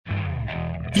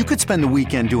You could spend the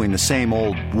weekend doing the same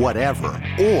old whatever,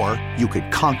 or you could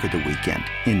conquer the weekend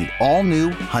in the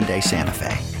all-new Hyundai Santa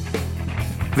Fe.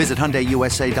 Visit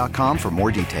HyundaiUSA.com for more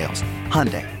details.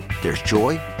 Hyundai, there's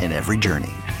joy in every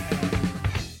journey.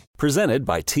 Presented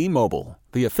by T-Mobile,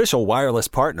 the official wireless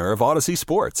partner of Odyssey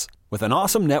Sports. With an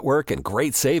awesome network and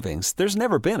great savings, there's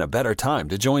never been a better time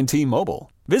to join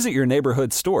T-Mobile. Visit your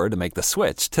neighborhood store to make the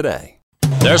switch today.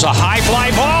 There's a high fly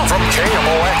ball from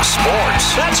KMOX Sports.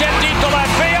 That's hit deep to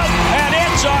left field, and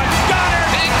it's a gunner.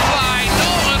 Big fly,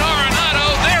 Nolan Arenado.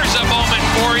 There's a moment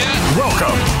for you.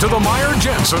 Welcome to the Meyer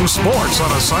Jensen Sports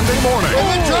on a Sunday morning.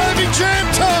 Oh, driving jam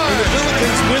time! The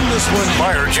Billikens win this one.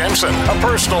 Meyer Jensen, a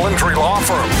personal injury law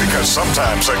firm, because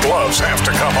sometimes the gloves have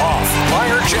to come off.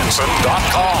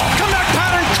 MeyerJensen.com. Comeback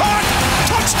pattern caught.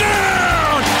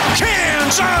 Touchdown,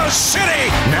 Kansas City.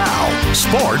 Now,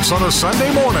 sports on a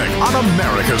Sunday morning on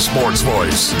America's Sports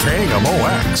Voice,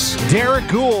 KMOX. Derek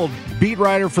Gould, beat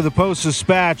writer for the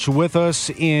Post-Dispatch, with us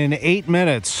in 8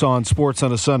 minutes on Sports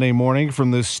on a Sunday morning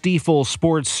from the Stiefel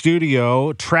Sports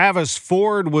Studio. Travis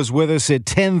Ford was with us at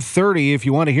 10:30. If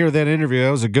you want to hear that interview,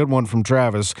 that was a good one from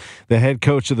Travis, the head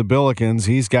coach of the Billikens.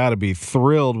 He's got to be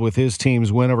thrilled with his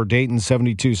team's win over Dayton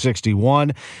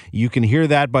 72-61. You can hear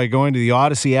that by going to the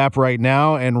Odyssey app right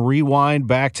now and rewind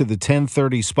back to the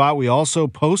 10:30 spot. We also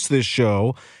post this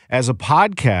show as a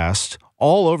podcast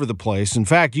all over the place. In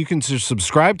fact, you can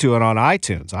subscribe to it on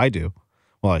iTunes. I do.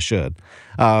 Well, I should.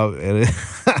 I'm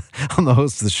the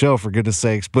host of the show, for goodness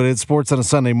sakes. But it's Sports on a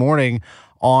Sunday Morning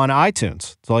on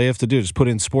iTunes. That's all you have to do. Just put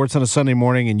in Sports on a Sunday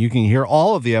Morning, and you can hear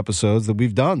all of the episodes that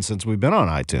we've done since we've been on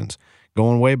iTunes,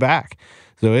 going way back.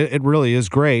 So it really is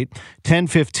great.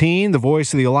 10:15, the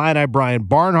voice of the Illini, Brian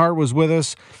Barnhart, was with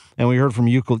us. And we heard from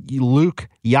Luke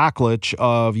Yaklich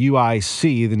of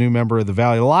UIC, the new member of the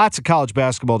Valley. Lots of college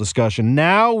basketball discussion.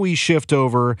 Now we shift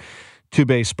over to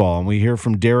baseball, and we hear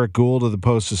from Derek Gould of the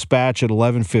Post-Dispatch at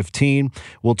 11:15.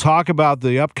 We'll talk about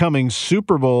the upcoming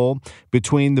Super Bowl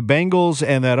between the Bengals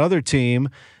and that other team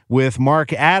with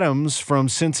Mark Adams from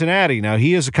Cincinnati. Now,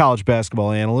 he is a college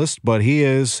basketball analyst, but he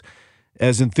is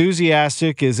as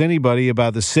enthusiastic as anybody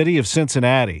about the city of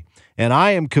Cincinnati. And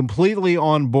I am completely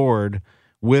on board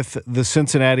with the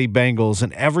Cincinnati Bengals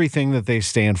and everything that they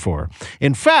stand for.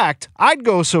 In fact, I'd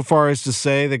go so far as to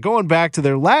say that going back to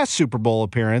their last Super Bowl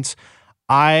appearance,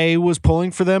 I was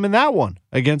pulling for them in that one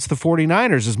against the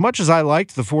 49ers. As much as I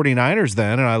liked the 49ers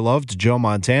then, and I loved Joe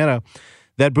Montana,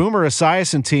 that Boomer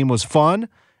Esiason team was fun,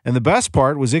 and the best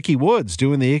part was Ickey Woods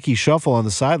doing the Ickey shuffle on the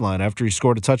sideline after he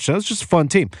scored a touchdown. It was just a fun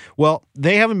team. Well,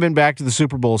 they haven't been back to the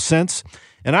Super Bowl since,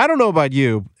 and I don't know about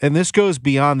you, and this goes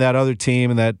beyond that other team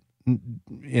and that,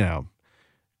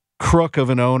 crook of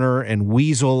an owner and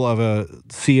weasel of a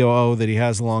COO that he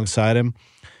has alongside him.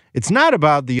 It's not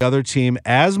about the other team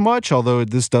as much, although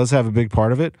this does have a big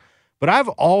part of it. But I've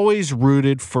always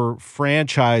rooted for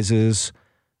franchises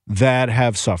that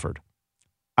have suffered.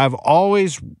 I've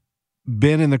always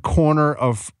been in the corner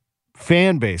of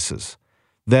fan bases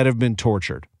that have been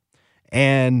tortured.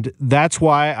 And that's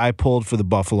why I pulled for the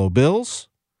Buffalo Bills.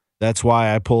 That's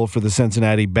why I pulled for the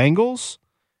Cincinnati Bengals.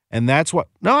 And that's what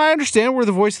 – no, I understand we're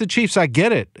the voice of the Chiefs. I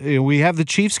get it. We have the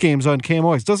Chiefs games on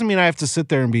KMOX. Doesn't mean I have to sit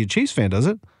there and be a Chiefs fan, does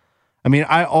it? I mean,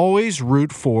 I always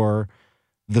root for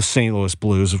the St. Louis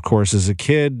Blues, of course. As a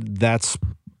kid, that's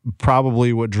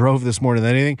probably what drove this more than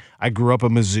anything. I grew up a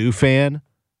Mizzou fan.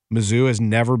 Mizzou has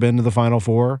never been to the Final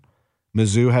Four.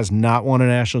 Mizzou has not won a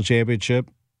national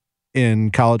championship in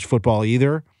college football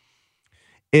either.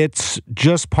 It's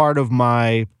just part of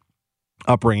my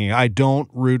upbringing. I don't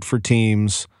root for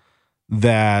teams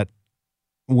that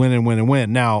win and win and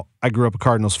win. Now, I grew up a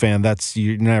Cardinals fan.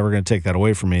 You're never going to take that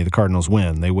away from me. The Cardinals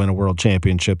win. They win a world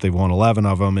championship. They've won 11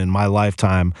 of them. In my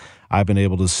lifetime, I've been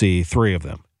able to see 3 of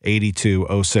them,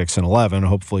 82, 06, and 11.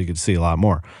 Hopefully you could see a lot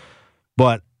more.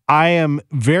 But I am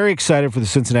very excited for the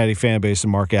Cincinnati fan base,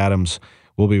 and Mark Adams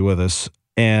will be with us.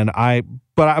 But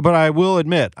I will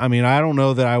admit, I mean, I don't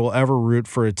know that I will ever root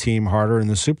for a team harder in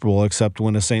the Super Bowl except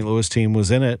when a St. Louis team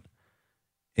was in it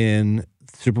in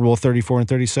Super Bowl 34 and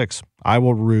 36. I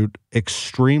will root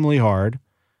extremely hard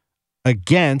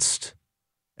against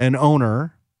an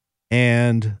owner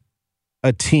and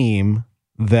a team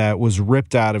that was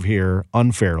ripped out of here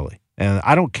unfairly. And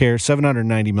I don't care.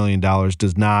 $790 million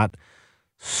does not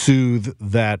soothe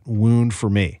that wound for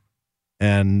me.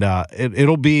 And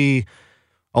it'll be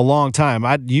a long time.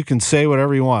 You can say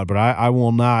whatever you want, but I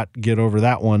will not get over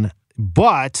that one.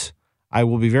 But I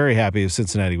will be very happy if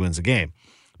Cincinnati wins the game.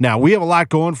 Now, we have a lot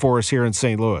going for us here in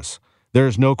St. Louis.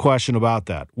 There's no question about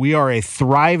that. We are a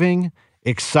thriving,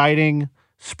 exciting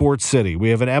sports city. We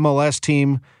have an MLS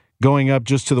team going up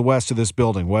just to the west of this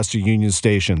building, west of Union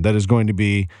Station. That is going to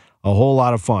be a whole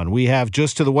lot of fun. We have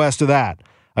just to the west of that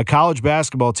a college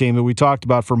basketball team that we talked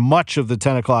about for much of the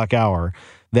 10 o'clock hour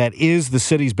that is the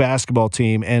city's basketball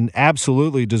team and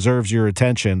absolutely deserves your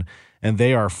attention. And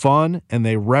they are fun, and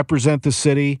they represent the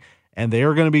city, and they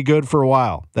are going to be good for a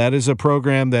while. That is a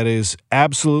program that is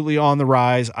absolutely on the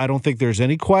rise. I don't think there's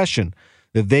any question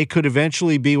that they could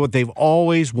eventually be what they've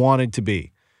always wanted to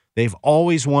be. They've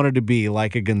always wanted to be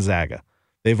like a Gonzaga.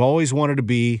 They've always wanted to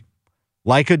be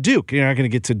like a Duke. You're not going to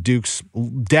get to Duke's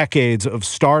decades of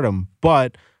stardom,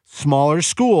 but smaller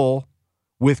school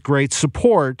with great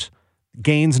support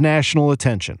gains national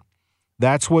attention.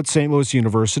 That's what St. Louis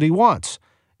University wants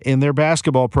in their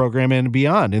basketball program and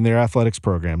beyond in their athletics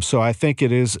program. So I think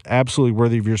it is absolutely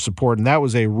worthy of your support, and that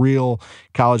was a real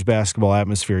college basketball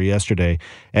atmosphere yesterday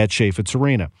at Chaifetz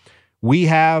Arena. We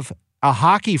have a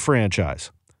hockey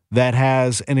franchise that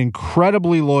has an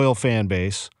incredibly loyal fan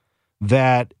base,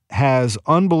 that has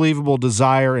unbelievable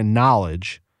desire and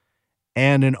knowledge,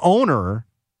 and an owner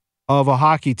of a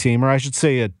hockey team, or I should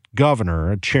say a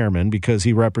governor, a chairman, because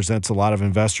he represents a lot of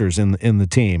investors in the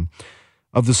team,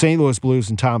 of the St. Louis Blues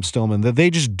and Tom Stillman, that they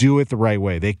just do it the right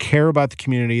way. They care about the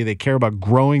community. They care about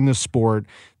growing the sport.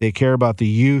 They care about the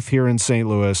youth here in St.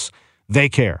 Louis. They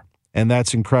care, and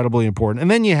that's incredibly important. And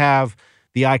then you have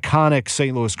the iconic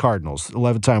St. Louis Cardinals,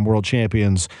 11-time world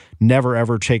champions, never,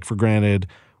 ever take for granted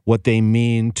what they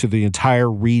mean to the entire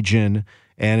region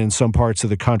and in some parts of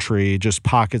the country, just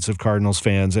pockets of Cardinals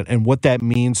fans, and what that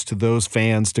means to those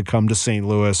fans to come to St.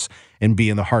 Louis and be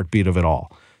in the heartbeat of it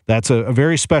all. That's a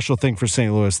very special thing for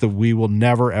St. Louis that we will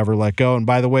never, ever let go. And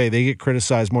by the way, they get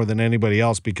criticized more than anybody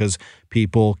else because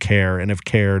people care and have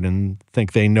cared and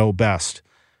think they know best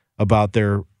about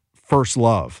their first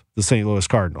love, the St. Louis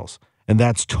Cardinals. And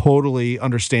that's totally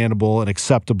understandable and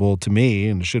acceptable to me,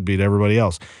 and it should be to everybody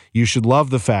else. You should love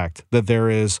the fact that there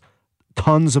is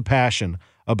tons of passion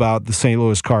about the St.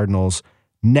 Louis Cardinals,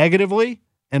 negatively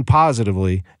and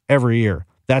positively, every year.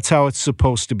 That's how it's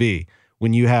supposed to be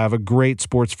when you have a great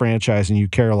sports franchise and you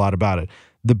care a lot about it.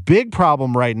 The big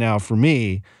problem right now for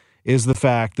me is the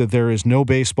fact that there is no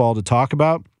baseball to talk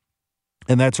about,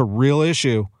 and that's a real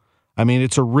issue. I mean,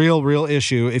 it's a real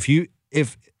issue.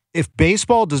 If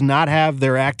baseball does not have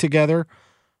their act together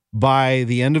by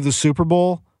the end of the Super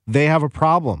Bowl, they have a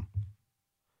problem,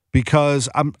 because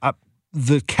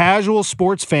the casual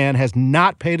sports fan has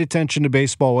not paid attention to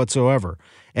baseball whatsoever,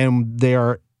 and they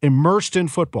are immersed in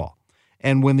football.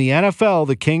 And when the NFL,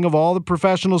 the king of all the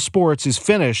professional sports, is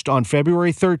finished on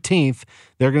February 13th,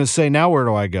 they're going to say, now where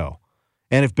do I go?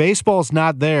 And if baseball's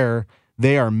not there,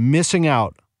 they are missing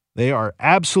out. They are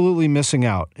absolutely missing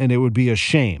out, and it would be a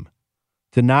shame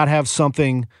to not have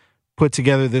something put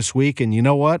together this week. And you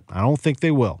know what? I don't think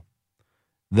they will.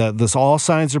 All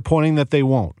signs are pointing that they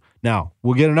won't. Now,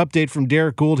 we'll get an update from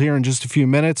Derek Gould here in just a few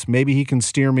minutes. Maybe he can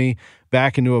steer me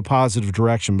back into a positive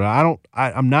direction. But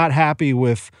I'm not happy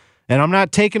with, and I'm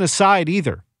not taking a side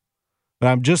either, but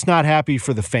I'm just not happy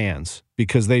for the fans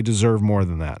because they deserve more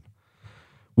than that.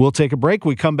 We'll take a break.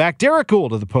 We come back. Derek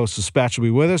Gould of the Post-Dispatch will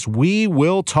be with us. We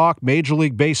will talk Major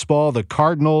League Baseball, the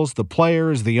Cardinals, the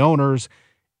players, the owners.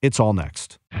 It's all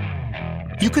next.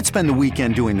 You could spend the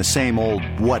weekend doing the same old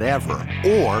whatever,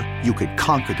 or you could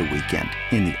conquer the weekend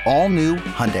in the all-new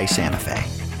Hyundai Santa Fe.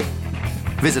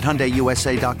 Visit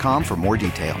HyundaiUSA.com for more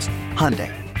details.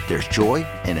 Hyundai, there's joy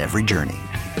in every journey.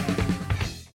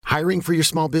 Hiring for your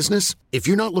small business? If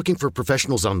you're not looking for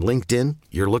professionals on LinkedIn,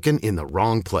 you're looking in the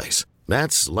wrong place.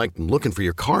 That's like looking for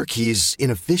your car keys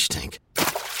in a fish tank.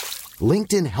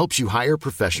 LinkedIn helps you hire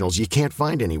professionals you can't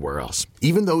find anywhere else,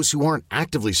 even those who aren't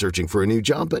actively searching for a new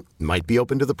job but might be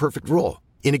open to the perfect role.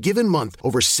 In a given month,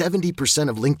 over 70%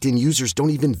 of LinkedIn users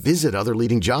don't even visit other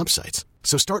leading job sites.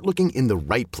 So start looking in the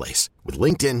right place. With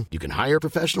LinkedIn, you can hire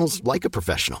professionals like a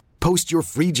professional. Post your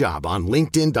free job on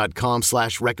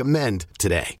linkedin.com/recommend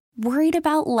today. Worried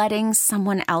about letting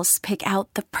someone else pick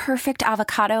out the perfect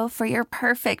avocado for your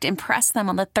perfect impress them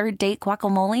on the third date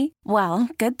guacamole? Well,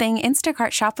 good thing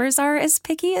Instacart shoppers are as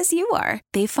picky as you are.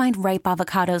 They find ripe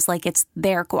avocados like it's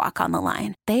their guac on the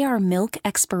line. They are milk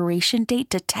expiration date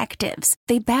detectives.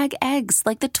 They bag eggs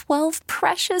like the 12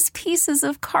 precious pieces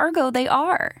of cargo they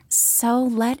are. So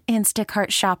let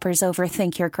Instacart shoppers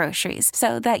overthink your groceries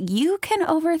so that you can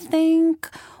overthink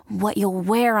what you'll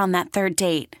wear on that third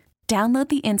date. Download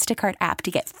the Instacart app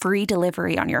to get free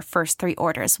delivery on your first 3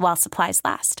 orders while supplies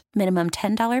last. Minimum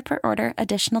 $10 per order.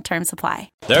 Additional terms apply.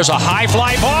 There's a high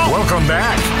fly ball. Welcome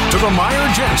back to the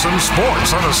Meyer Jensen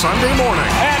Sports on a Sunday morning.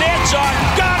 And it's a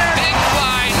gunner. Big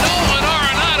fly, Nolan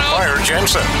Arenado. Meyer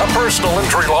Jensen, a personal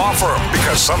injury law firm,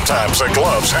 because sometimes the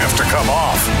gloves have to come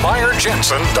off.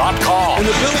 MeyerJensen.com. And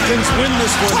the Billikens win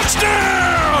this one.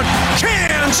 Touchdown,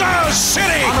 Kansas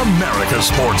City! On America's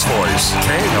Sports Voice,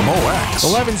 KMOX.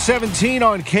 11:17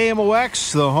 on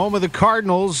KMOX, the home of the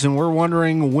Cardinals, and we're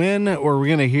wondering when are we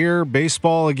going to hear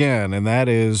baseball again, and that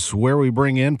is where we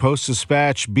bring in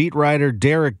Post-Dispatch beat writer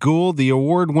Derek Gould, the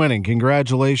award-winning.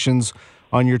 Congratulations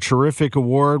on your terrific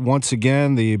award. Once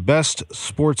again, the best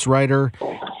sports writer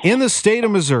in the state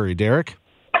of Missouri, Derek.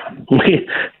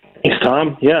 Thanks,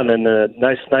 Tom. Yeah, and then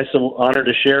nice honor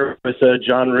to share with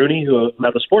John Rooney, who I'm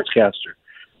the sportscaster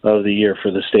of the year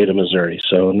for the state of Missouri.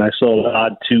 So nice little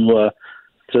nod to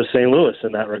St. Louis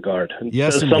in that regard.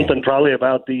 Yes, says something probably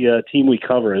about the team we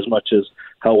cover as much as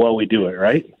how well we do it,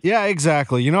 right? Yeah,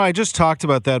 exactly. I just talked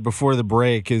about that before the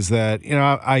break, is that,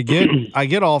 I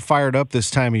get all fired up this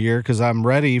time of year because I'm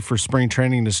ready for spring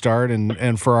training to start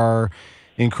and for our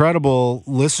incredible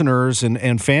listeners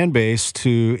and fan base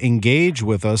to engage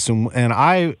with us. And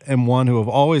I am one who have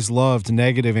always loved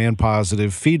negative and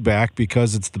positive feedback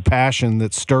because it's the passion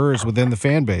that stirs within the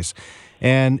fan base.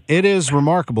 And it is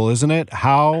remarkable, isn't it,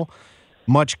 how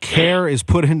much care is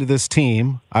put into this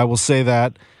team. I will say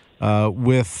that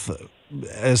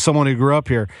as someone who grew up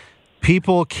here,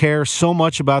 people care so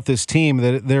much about this team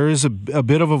that there is a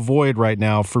bit of a void right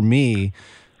now for me.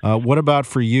 What about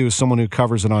for you, someone who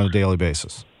covers it on a daily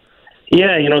basis?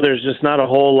 Yeah, there's just not a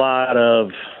whole lot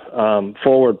of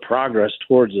forward progress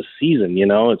towards the season.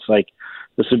 It's like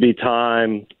this would be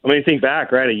time. Think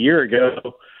back, right? A year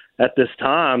ago at this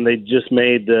time, they just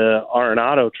made the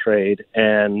Arenado trade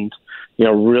and,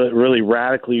 really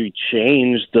radically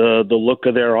changed the look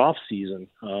of their offseason.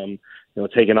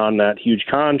 Taking on that huge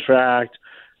contract,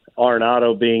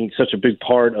 Arenado being such a big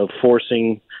part of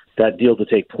forcing that deal to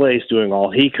take place, doing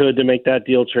all he could to make that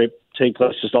deal take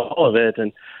place, just all of it.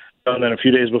 And then a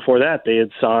few days before that, they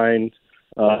had signed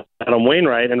Adam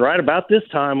Wainwright. And right about this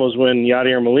time was when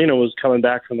Yadier Molina was coming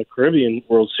back from the Caribbean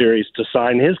World Series to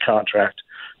sign his contract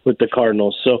with the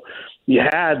Cardinals. So you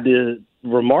had the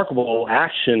remarkable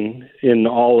action in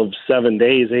all of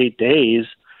 8 days,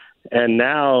 and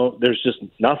now there's just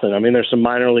nothing. There's some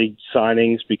minor league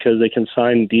signings because they can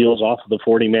sign deals off of the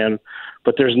 40-man,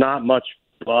 but there's not much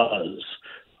buzz.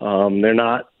 They're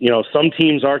not, some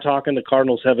teams are talking. The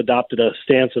Cardinals have adopted a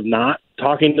stance of not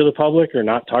talking to the public or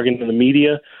not talking to the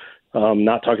media,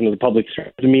 not talking to the public through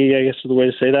the media, I guess is the way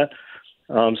to say that.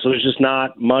 So there's just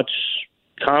not much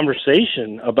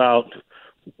conversation about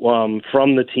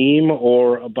from the team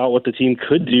or about what the team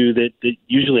could do that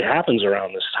usually happens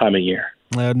around this time of year.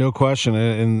 No question.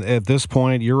 And at this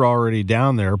point, you're already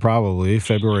down there probably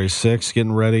February 6th,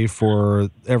 getting ready for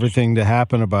everything to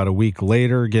happen about a week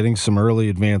later, getting some early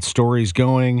advanced stories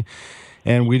going.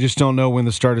 And we just don't know when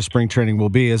the start of spring training will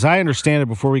be. As I understand it,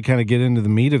 before we kind of get into the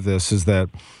meat of this, is that,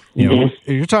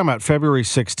 you're talking about February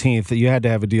 16th, that you had to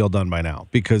have a deal done by now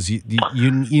because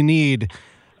you need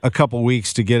a couple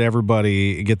weeks to get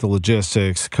the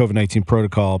logistics, COVID-19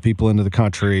 protocol, people into the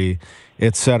country,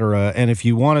 et cetera. And if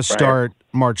you want to start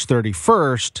March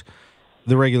 31st,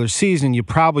 the regular season, you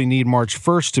probably need March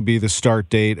 1st to be the start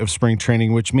date of spring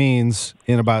training, which means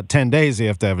in about 10 days you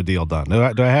have to have a deal done.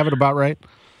 Do I have it about right?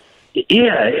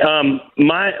 Yeah.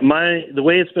 The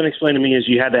way it's been explained to me is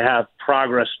you had to have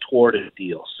progress toward a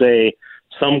deal, say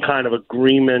some kind of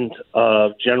agreement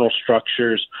of general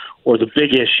structures or the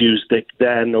big issues that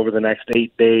then over the next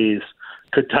 8 days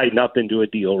could tighten up into a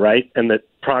deal, right? And that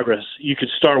progress, you could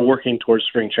start working towards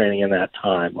spring training in that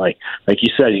time. Like you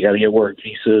said, you got to get work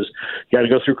visas, you got to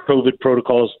go through COVID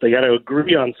protocols. They got to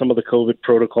agree on some of the COVID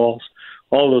protocols.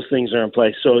 All those things are in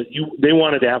place. So they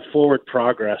wanted to have forward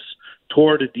progress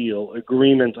toward a deal,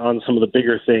 agreement on some of the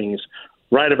bigger things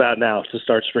right about now to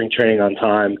start spring training on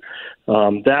time.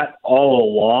 That all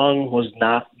along was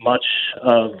not much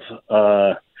of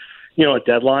a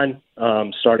deadline,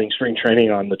 starting spring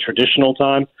training on the traditional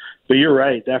time. But you're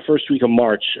right, that first week of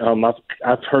March,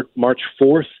 I've heard March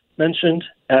 4th mentioned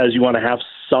as you want to have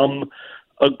some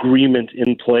agreement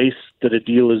in place that a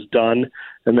deal is done,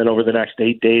 and then over the next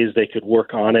 8 days they could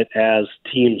work on it as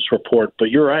teams report.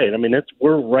 But you're right.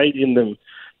 We're right in the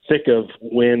thick of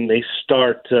when they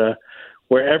start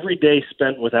where every day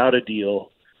spent without a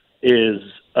deal is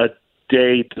a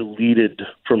day deleted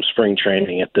from spring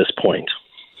training at this point.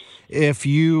 If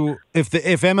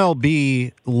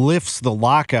MLB lifts the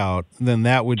lockout, then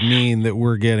that would mean that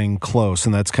we're getting close,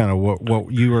 and that's kind of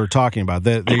what you were talking about,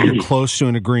 that you're close to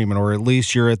an agreement, or at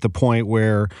least you're at the point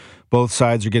where both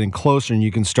sides are getting closer and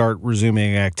you can start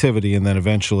resuming activity, and then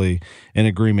eventually an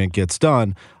agreement gets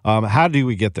done. How do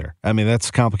we get there? I mean, that's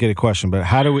a complicated question, but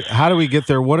how do we get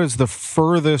there? What is the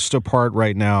furthest apart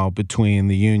right now between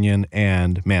the union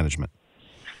and management?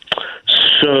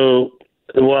 So,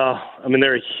 well, I mean,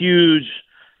 there's a huge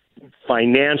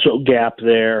financial gap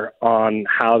there on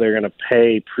how they're going to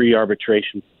pay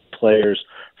pre-arbitration players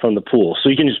from the pool. So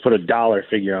you can just put a dollar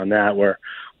figure on that, where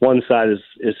one side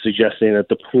is suggesting that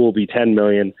the pool be $10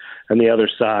 million and the other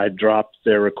side dropped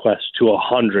their request to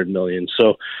 $100 million.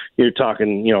 So you're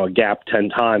talking, a gap 10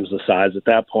 times the size at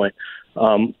that point.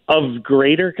 Of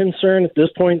greater concern at this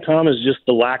point, Tom, is just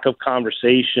the lack of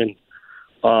conversation,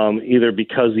 either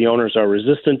because the owners are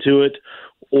resistant to it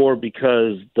or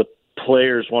because the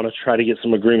players want to try to get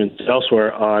some agreements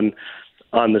elsewhere on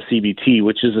the CBT,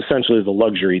 which is essentially the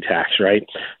luxury tax, right?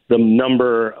 The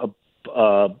number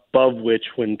above which,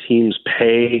 when teams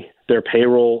pay their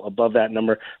payroll above that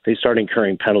number, they start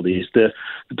incurring penalties. The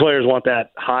players want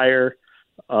that higher.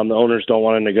 The owners don't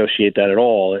want to negotiate that at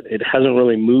all. It hasn't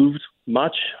really moved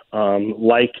much,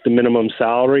 like the minimum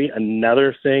salary.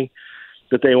 Another thing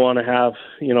that they want to have,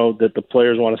 that the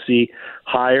players want to see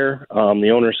higher.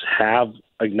 The owners have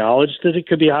acknowledged that it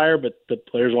could be higher, but the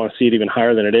players want to see it even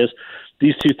higher than it is.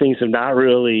 These two things have not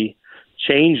really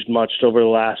changed much over the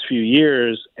last few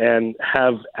years and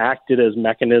have acted as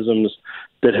mechanisms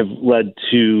that have led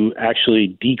to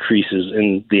actually decreases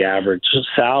in the average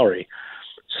salary.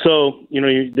 So,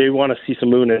 they want to see some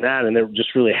movement in that, and there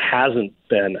just really hasn't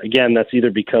been. Again, that's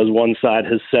either because one side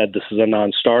has said this is a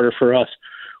non-starter for us,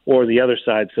 or the other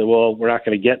side said, well, we're not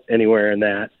going to get anywhere in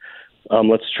that.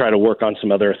 Let's try to work on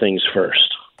some other things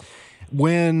first.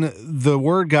 When the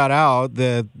word got out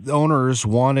that owners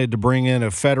wanted to bring in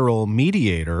a federal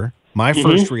mediator, my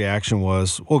first reaction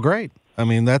was, well, great. I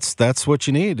mean, that's what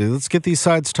you need. Let's get these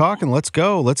sides talking. Let's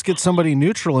go. Let's get somebody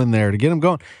neutral in there to get them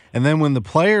going. And then when the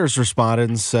players responded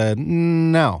and said,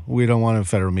 no, we don't want a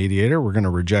federal mediator, we're going to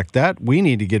reject that, we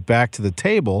need to get back to the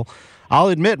table, I'll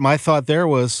admit my thought there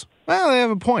was, well, they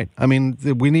have a point. I mean,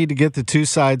 we need to get the two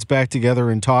sides back together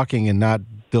and talking and not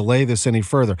delay this any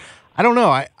further. I don't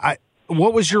know.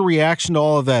 What was your reaction to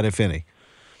all of that, if any?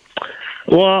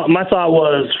 Well, my thought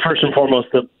was, first and foremost,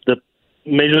 the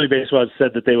Major League Baseball had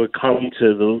said that they would come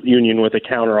to the union with a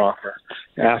counteroffer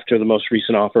after the most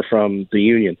recent offer from the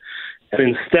union. And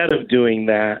instead of doing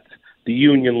that, the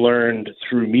union learned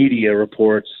through media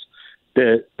reports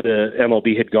that the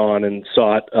MLB had gone and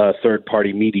sought a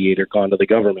third-party mediator, gone to the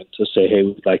government to say, hey,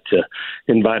 we'd like to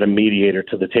invite a mediator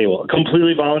to the table. A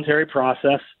completely voluntary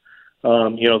process.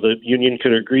 The union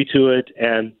could agree to it,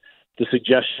 and the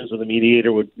suggestions of the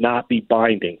mediator would not be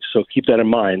binding. So keep that in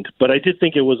mind. But I did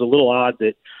think it was a little odd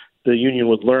that the union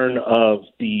would learn of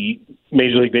the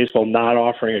Major League Baseball not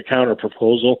offering a counter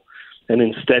proposal and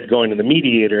instead going to the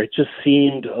mediator. It just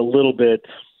seemed a little bit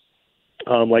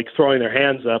like throwing their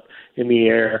hands up in the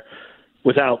air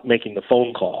without making the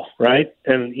phone call, right?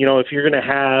 And, if you're going to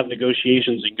have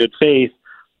negotiations in good faith,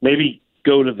 maybe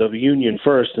go to the union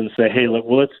first and say, hey,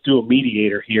 let's do a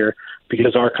mediator here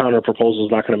because our counter proposal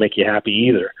is not going to make you happy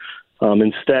either.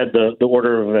 Instead, the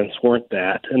order of events weren't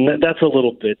that. And that's a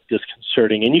little bit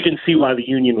disconcerting. And you can see why the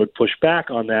union would push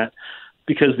back on that,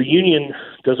 because the union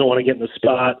doesn't want to get in the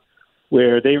spot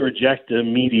where they reject a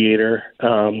mediator.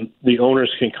 The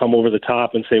owners can come over the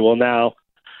top and say, well, now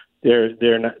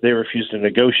they refuse to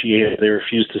negotiate, they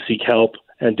refuse to seek help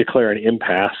and declare an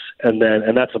impasse. And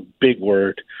that's a big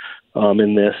word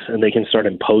in this, and they can start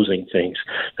imposing things.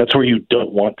 That's where you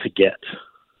don't want to get.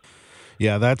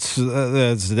 Yeah, that's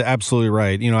absolutely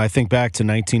right. I think back to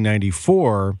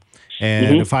 1994,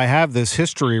 and if I have this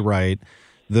history right,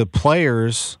 the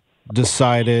players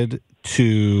decided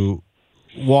to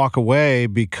walk away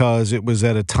because it was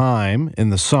at a time in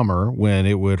the summer when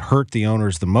it would hurt the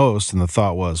owners the most, and the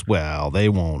thought was, well, they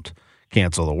won't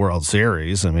cancel the World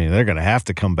Series. I mean, they're going to have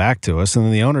to come back to us. And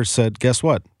then the owners said, guess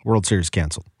what? World Series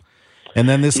canceled. And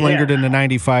then this lingered into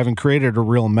 95 and created a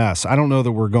real mess. I don't know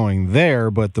that we're going there,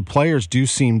 but the players do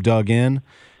seem dug in.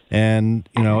 And,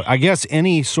 I guess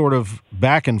any sort of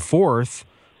back and forth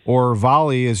or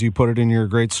volley, as you put it in your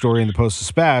great story in the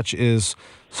Post-Dispatch, is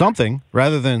something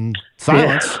rather than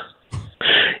silence.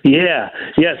 Yeah.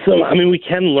 So, we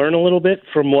can learn a little bit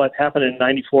from what happened in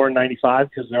 94 and 95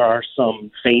 because there are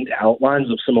some faint outlines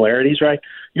of similarities, right?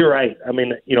 You're right.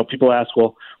 People ask,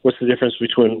 well, what's the difference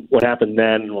between what happened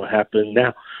then and what happened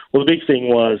now? Well, the big thing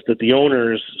was that the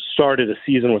owners started a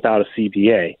season without a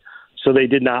CBA. So they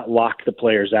did not lock the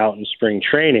players out in spring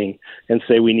training and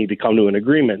say we need to come to an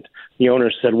agreement. The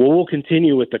owners said, well, we'll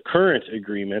continue with the current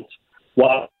agreement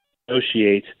while we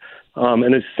negotiate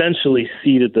and essentially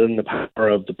ceded them the power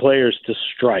of the players to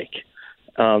strike.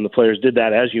 The players did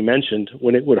that, as you mentioned,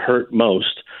 when it would hurt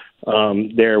most.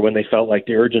 When they felt like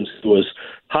the urgency was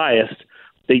highest,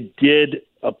 they did.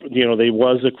 There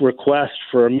was a request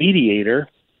for a mediator,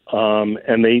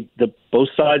 and both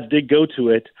sides did go to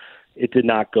it. It did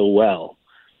not go well,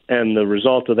 and the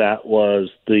result of that was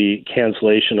the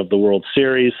cancellation of the World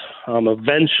Series.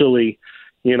 Eventually,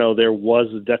 there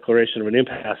was a declaration of an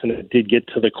impasse, and it did get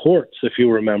to the courts, if you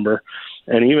remember.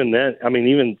 And even then,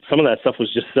 even some of that stuff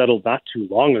was just settled not too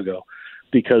long ago,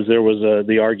 because there was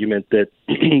the argument that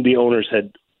the owners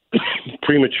had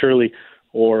prematurely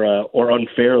or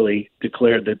unfairly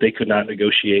declared that they could not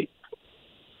negotiate.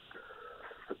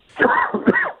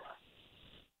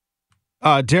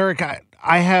 Derek,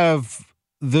 I have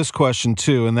this question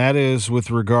too, and that is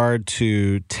with regard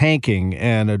to tanking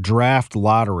and a draft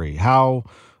lottery. How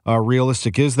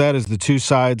realistic is that? As the two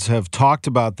sides have talked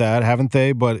about that, haven't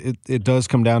they? But it does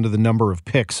come down to the number of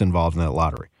picks involved in that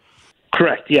lottery.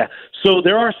 Correct, yeah. So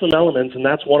there are some elements, and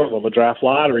that's one of them, a draft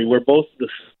lottery, where both the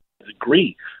sides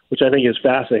agree, which I think is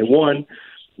fascinating. One,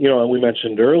 we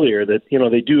mentioned earlier that,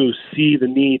 they do see the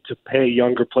need to pay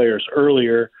younger players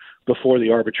earlier before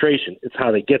the arbitration. It's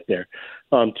how they get there.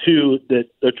 Two, that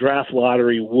the draft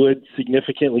lottery would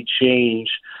significantly change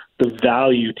the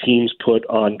value teams put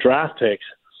on draft picks,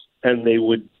 and they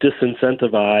would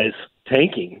disincentivize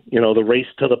tanking, the race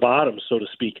to the bottom, so to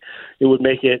speak. It would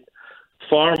make it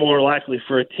far more likely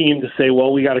for a team to say,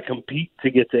 well, we got to compete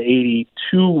to get to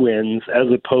 82 wins, as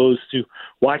opposed to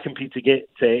why compete to get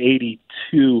to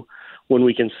 82 when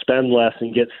we can spend less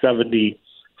and get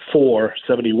 74,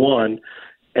 71,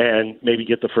 and maybe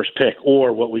get the first pick.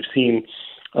 Or what we've seen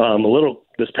a little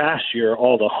this past year,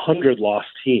 all the 100 lost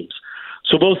teams.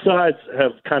 So both sides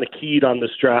have kind of keyed on this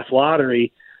draft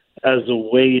lottery as a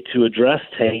way to address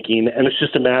tanking, and it's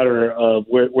just a matter of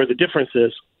where the difference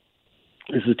is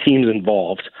the teams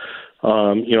involved.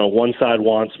 One side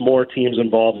wants more teams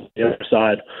involved, the other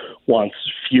side wants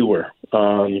fewer.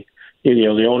 The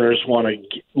owners want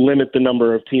to limit the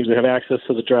number of teams that have access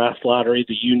to the draft lottery.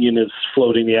 The union is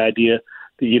floating the idea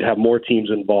that you'd have more teams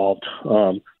involved.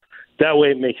 That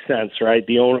way it makes sense, right?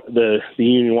 The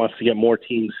union wants to get more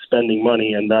teams spending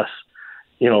money, and thus,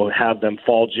 have them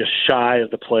fall just shy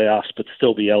of the playoffs but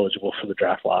still be eligible for the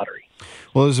draft lottery.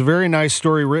 Well, there's a very nice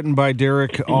story written by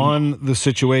Derek on the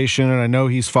situation, and I know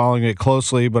he's following it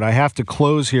closely, but I have to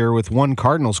close here with one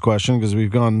Cardinals question because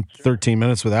we've gone 13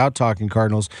 minutes without talking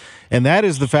Cardinals, and that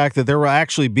is the fact that there will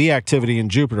actually be activity in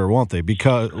Jupiter, won't there?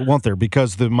 Because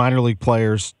the minor league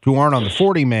players who aren't on the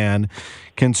 40-man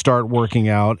can start working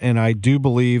out, and I do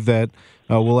believe that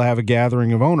we'll have a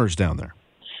gathering of owners down there.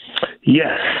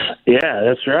 Yes. Yeah,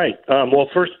 that's right. Well,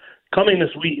 first, coming this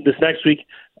next week,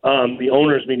 the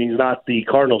owners' meetings, not the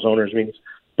Cardinals owners' meetings,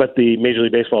 but the Major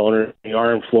League Baseball owners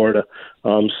are in Florida.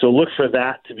 So look for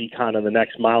that to be kind of the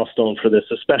next milestone for this,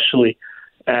 especially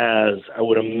as I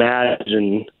would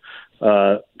imagine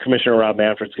Commissioner Rob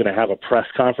Manfred's going to have a press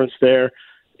conference there.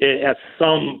 At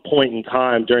some point in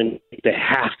time they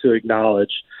have to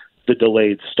acknowledge the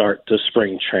delayed start to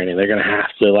spring training. They're going to have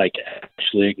to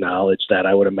actually acknowledge that,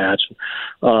 I would imagine.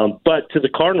 But to the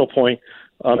Cardinal point,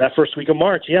 that first week of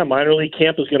March, minor league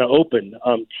camp is going to open.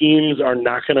 Teams are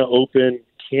not going to open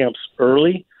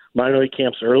minor league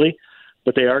camps early,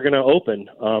 but they are going to open.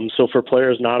 So for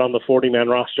players not on the 40-man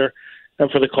roster,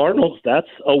 and for the Cardinals, that's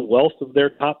a wealth of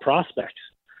their top prospects.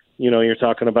 You're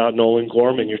talking about Nolan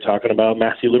Gorman, you're talking about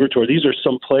Matthew Liberatore. These are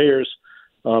some players,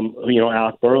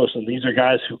 Alec Burleson. These are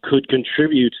guys who could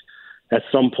contribute at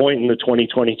some point in the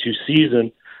 2022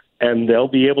 season, and they'll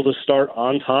be able to start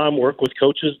on time, work with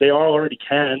coaches. They already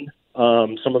can.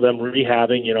 Some of them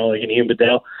rehabbing, like Ian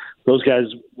Bedell. Those guys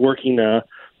working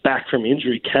back from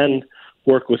injury can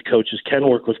work with coaches, can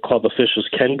work with club officials,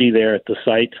 can be there at the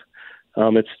site.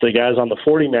 It's the guys on the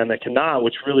 40-man that cannot,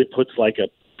 which really puts a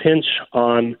pinch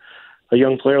on a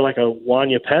young player like a Juan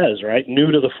Yepez, right?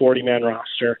 New to the 40-man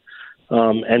roster.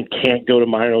 And can't go to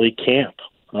minor league camp,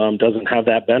 doesn't have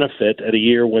that benefit at a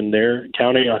year when they're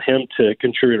counting on him to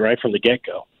contribute right from the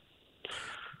get-go.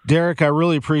 Derek, I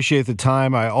really appreciate the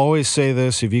time. I always say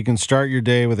this, if you can start your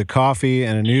day with a coffee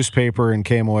and a newspaper and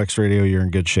KMOX Radio, you're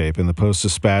in good shape. And the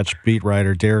Post-Dispatch beat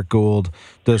writer Derek Gould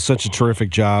does such a terrific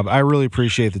job. I really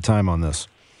appreciate the time on this.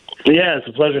 Yeah, it's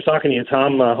a pleasure talking to you,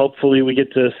 Tom. Hopefully we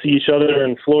get to see each other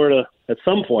in Florida at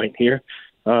some point here.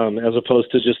 As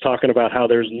opposed to just talking about how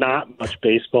there's not much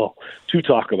baseball to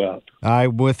talk about.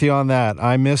 I'm with you on that.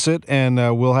 I miss it, and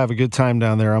we'll have a good time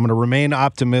down there. I'm going to remain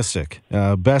optimistic.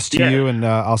 Best to you, and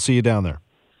I'll see you down there.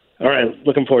 All right,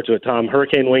 looking forward to it, Tom.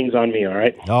 Hurricane wings on me, all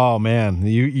right? Oh, man,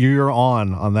 you're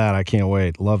on that. I can't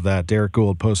wait. Love that. Derek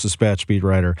Gould, Post-Dispatch beat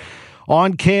writer.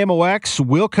 On KMOX,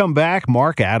 we'll come back.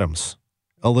 Mark Adams,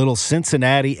 a little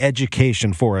Cincinnati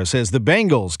education for us as the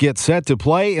Bengals get set to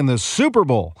play in the Super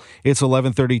Bowl. It's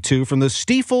 11:32 from the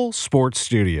Stifel Sports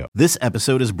Studio. This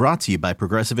episode is brought to you by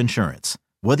Progressive Insurance.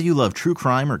 Whether you love true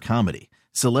crime or comedy,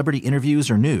 celebrity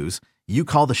interviews or news, you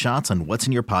call the shots on what's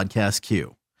in your podcast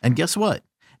queue. And guess what?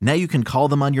 Now you can call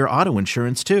them on your auto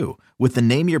insurance too with the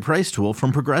Name Your Price tool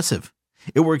from Progressive.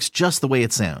 It works just the way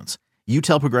it sounds. You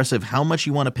tell Progressive how much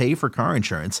you want to pay for car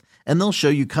insurance, and they'll show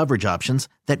you coverage options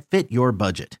that fit your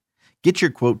budget. Get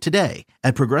your quote today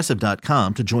at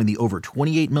Progressive.com to join the over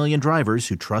 28 million drivers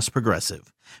who trust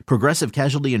Progressive. Progressive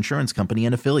Casualty Insurance Company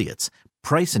and Affiliates.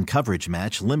 Price and coverage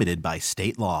match limited by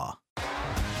state law.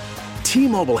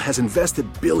 T-Mobile has invested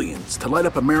billions to light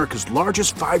up America's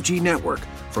largest 5G network,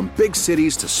 from big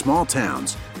cities to small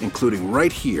towns, including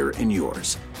right here in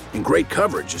yours. And great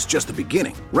coverage is just the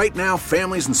beginning. Right now,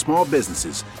 families and small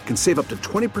businesses can save up to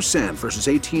 20% versus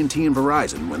AT&T and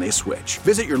Verizon when they switch.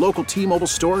 Visit your local T-Mobile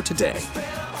store today.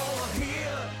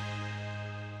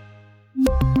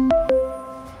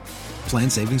 Plan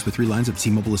savings with 3 lines of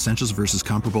T-Mobile Essentials versus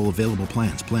comparable available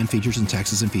plans. Plan features and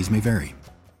taxes and fees may vary.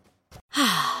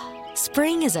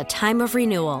 Spring is a time of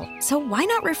renewal, so why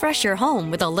not refresh your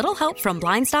home with a little help from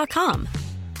Blinds.com?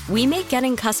 We make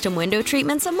getting custom window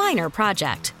treatments a minor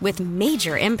project with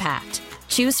major impact.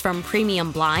 Choose from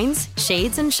premium blinds,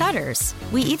 shades, and shutters.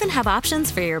 We even have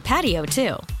options for your patio,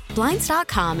 too.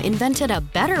 Blinds.com invented a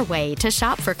better way to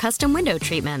shop for custom window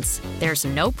treatments. There's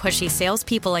no pushy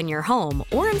salespeople in your home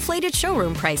or inflated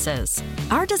showroom prices.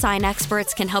 Our design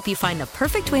experts can help you find the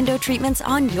perfect window treatments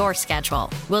on your schedule.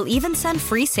 We'll even send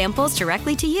free samples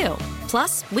directly to you.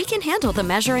 Plus, we can handle the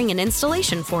measuring and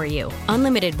installation for you.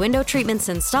 Unlimited window treatments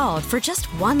installed for just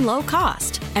one low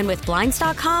cost. And with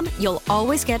Blinds.com, you'll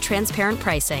always get transparent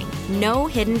pricing. No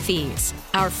hidden fees.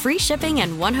 Our free shipping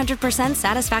and 100%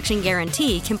 satisfaction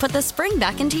guarantee can put the spring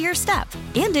back into your step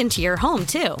and into your home,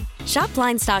 too. Shop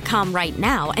Blinds.com right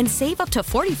now and save up to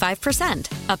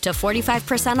 45%. Up to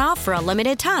 45% off for a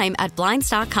limited time at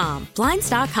Blinds.com.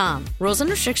 Blinds.com. Rules and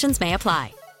restrictions may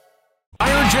apply.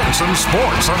 Meyer Jensen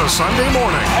Sports on a Sunday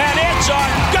morning. And it's on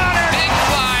Gunner. Big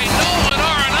fly, Nolan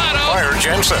Arenado. Meyer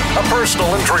Jensen, a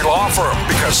personal injury law firm,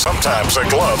 because sometimes the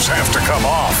gloves have to come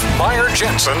off.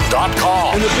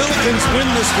 MeyerJensen.com. And the Billikens win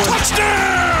this one.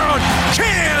 Touchdown!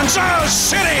 Kansas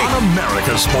City! On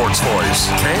America's Sports Voice,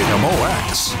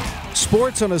 KMOX.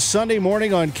 Sports on a Sunday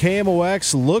morning on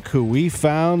KMOX. Look who we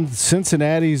found,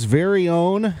 Cincinnati's very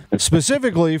own,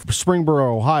 specifically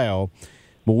Springboro, Ohio.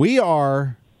 But we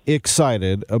are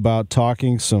excited about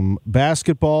talking some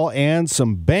basketball and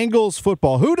some Bengals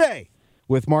football. Hooday!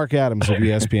 With Mark Adams of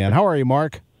ESPN. How are you,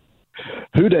 Mark?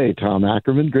 Hooday, Tom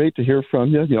Ackerman. Great to hear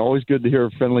from you. Always good to hear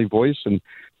a friendly voice. And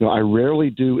I rarely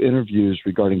do interviews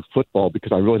regarding football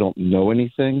because I really don't know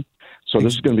anything. So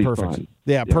this is going to be fun.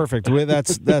 Yeah, perfect.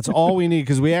 That's all we need,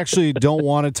 because we actually don't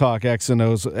want to talk X's and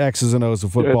O's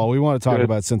of football. We want to talk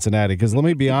about Cincinnati, because let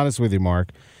me be honest with you,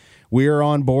 Mark. We are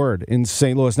on board in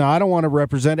St. Louis. Now, I don't want to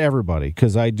represent everybody,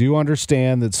 because I do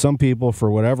understand that some people, for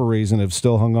whatever reason, have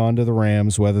still hung on to the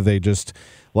Rams, whether they just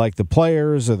like the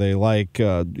players or they like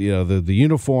the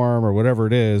uniform or whatever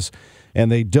it is, and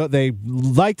they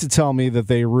like to tell me that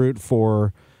they root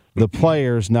for the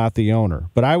players, not the owner.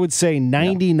 But I would say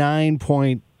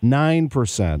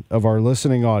 99.9% of our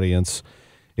listening audience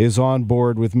is on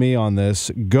board with me on this.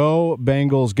 Go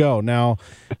Bengals, go! Now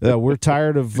we're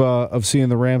tired of seeing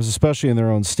the Rams, especially in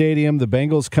their own stadium. The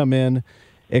Bengals come in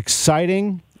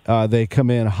exciting. They come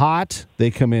in hot.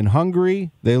 They come in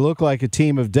hungry. They look like a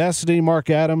team of destiny, Mark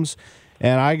Adams.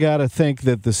 And I got to think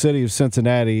that the city of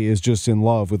Cincinnati is just in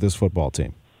love with this football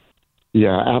team.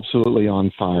 Yeah, absolutely on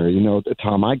fire.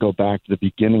 Tom, I go back to the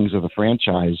beginnings of the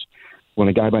franchise when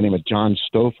a guy by the name of John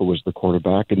Stouffer was the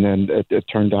quarterback, and then it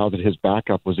turned out that his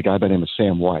backup was a guy by the name of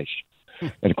Sam Weish.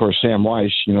 And, of course, Sam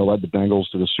Weish, led the Bengals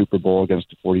to the Super Bowl against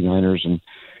the 49ers. And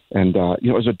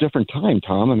it was a different time,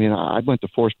 Tom. I mean, I went to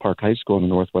Forest Park High School on the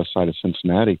northwest side of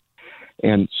Cincinnati.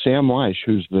 And Sam Weish,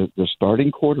 who's the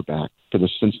starting quarterback for the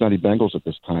Cincinnati Bengals at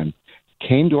this time,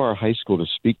 came to our high school to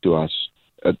speak to us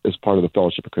as part of the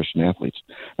Fellowship of Christian Athletes.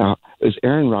 Now, is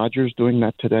Aaron Rodgers doing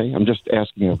that today? I'm just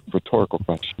asking a rhetorical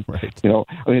question. Right.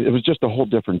 It was just a whole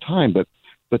different time, but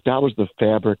that was the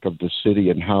fabric of the city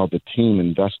and how the team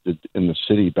invested in the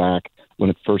city back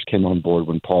when it first came on board,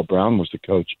 when Paul Brown was the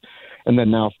coach. And then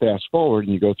now fast forward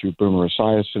and you go through Boomer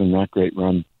Esiason and that great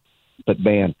run. But,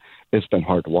 man, it's been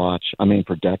hard to watch. I mean,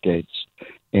 for decades.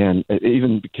 And it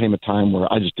even became a time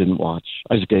where I just didn't watch.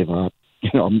 I just gave up.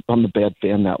 I'm a bad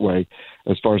fan that way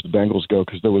as far as the Bengals go,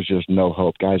 because there was just no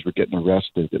hope. Guys were getting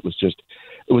arrested. It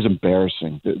was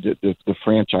embarrassing. The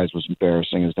franchise was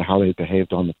embarrassing as to how they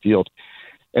behaved on the field.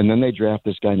 And then they draft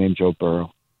this guy named Joe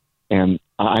Burrow. And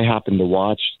I happened to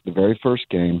watch the very first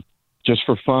game just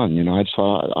for fun. I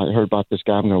heard about this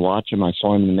guy. I'm going to watch him. I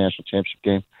saw him in the national championship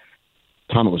game.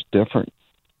 Tom, it was different.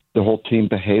 The whole team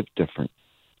behaved different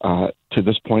to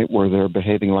this point where they're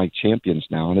behaving like champions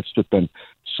now. And it's just been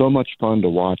so much fun to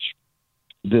watch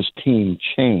this team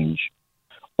change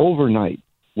overnight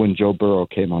when Joe Burrow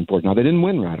came on board. Now, they didn't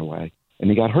win right away, and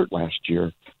he got hurt last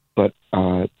year. But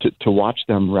to watch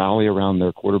them rally around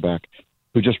their quarterback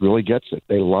who just really gets it.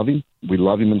 They love him. We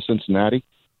love him in Cincinnati,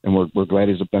 and we're glad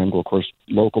he's a Bengal. Of course,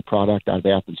 local product out of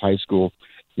Athens High School,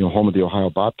 home of the Ohio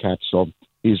Bobcats. So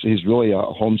he's really a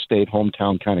home state,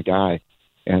 hometown kind of guy.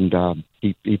 And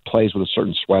he plays with a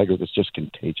certain swagger that's just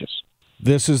contagious.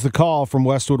 This is the call from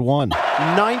Westwood One.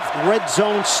 9th red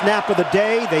zone snap of the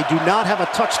day. They do not have a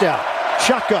touchdown.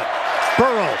 Shotgun.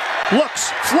 Burrow looks,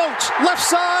 floats, left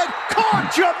side.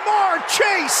 Caught. Jamar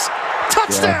Chase.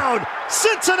 Touchdown,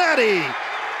 Cincinnati.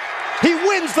 He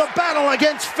wins the battle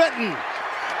against Fenton.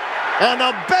 And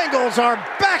the Bengals are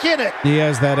back in it. He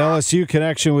has that LSU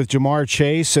connection with Jamar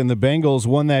Chase, and the Bengals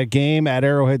won that game at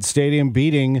Arrowhead Stadium,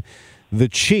 beating the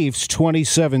Chiefs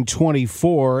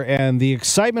 27-24, and the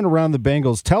excitement around the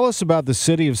Bengals. Tell us about the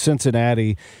city of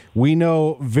Cincinnati. We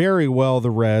know very well the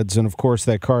Reds, and of course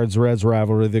that Cards-Reds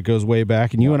rivalry that goes way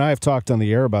back, and you and I have talked on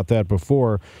the air about that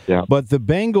before. Yeah. But the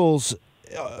Bengals,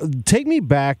 take me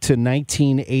back to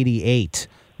 1988.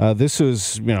 This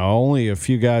was, only a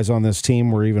few guys on this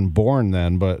team were even born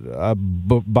then, but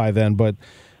by then, but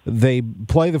they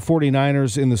play the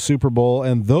 49ers in the Super Bowl,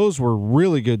 and those were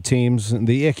really good teams. And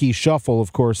the Ickey Shuffle,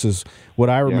 of course, is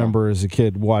what I remember as a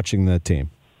kid watching that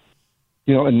team.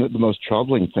 And the most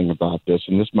troubling thing about this,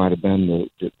 and this might have been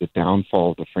the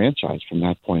downfall of the franchise from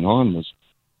that point on, was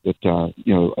that,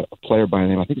 a player by the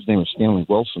name, I think his name was Stanley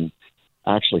Wilson,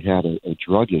 actually had a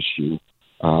drug issue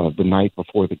the night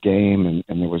before the game,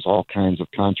 and there was all kinds of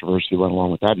controversy went along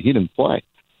with that. He didn't play.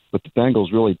 But the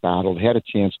Bengals really battled, had a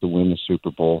chance to win the Super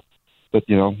Bowl. But,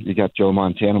 you got Joe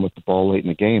Montana with the ball late in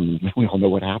the game, and we all know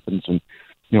what happens. And,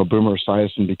 Boomer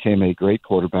Esiason became a great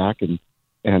quarterback,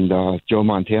 and Joe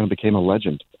Montana became a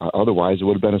legend. Otherwise, it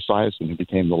would have been Esiason who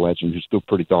became the legend, who's still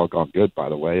pretty doggone good, by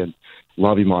the way, and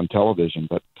love him on television.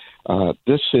 But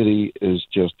this city is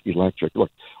just electric.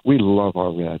 Look, we love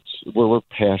our Reds. We're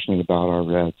passionate about our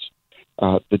Reds.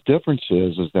 The difference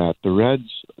is that the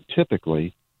Reds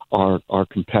typically are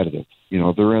competitive.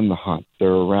 They're in the hunt. They're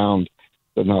around.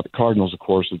 Now, the Cardinals, of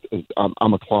course,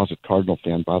 I'm a closet Cardinal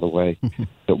fan, by the way,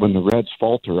 that when the Reds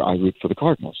falter, I root for the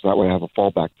Cardinals. That way I have a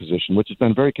fallback position, which has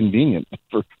been very convenient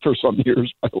for some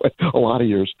years, by the way, a lot of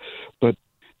years. But,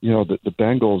 the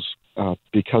Bengals,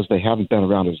 because they haven't been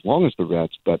around as long as the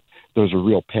Reds, but there's a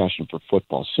real passion for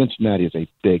football. Cincinnati is a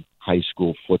big high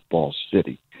school football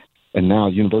city. And now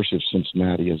University of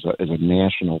Cincinnati is a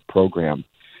national program.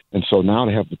 And so now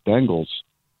to have the Bengals,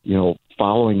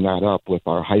 following that up with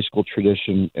our high school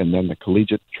tradition and then the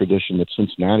collegiate tradition that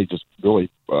Cincinnati just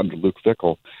really under Luke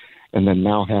Fickell, and then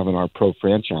now having our pro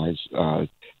franchise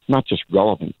not just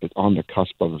relevant, but on the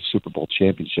cusp of a Super Bowl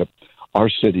championship. Our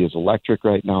city is electric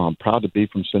right now. I'm proud to be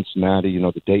from Cincinnati,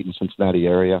 the Dayton-Cincinnati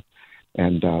area,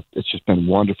 and it's just been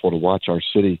wonderful to watch our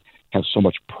city have so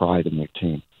much pride in their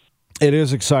team. It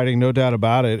is exciting, no doubt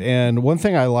about it. And one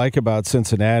thing I like about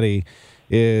Cincinnati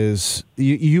is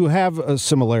you have a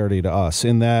similarity to us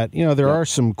in that, there are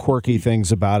some quirky things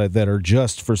about it that are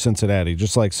just for Cincinnati,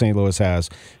 just like St. Louis has.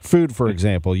 Food, for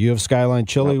example. You have Skyline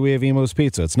Chili, we have Emo's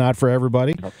Pizza. It's not for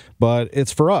everybody, but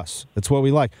it's for us. It's what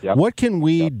we like. What can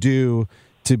we do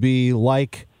to be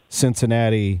like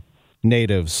Cincinnati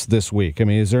natives this week? I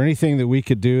mean, is there anything that we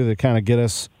could do that kind of get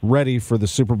us ready for the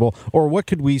Super Bowl? Or what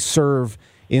could we serve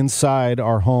inside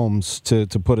our homes to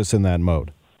put us in that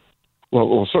mode?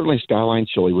 Well, certainly Skyline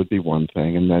Chili would be one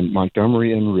thing, and then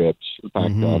Montgomery and ribs. In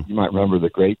fact, you might remember the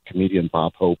great comedian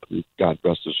Bob Hope, who God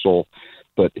rest his soul,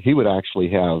 but he would actually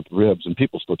have ribs, and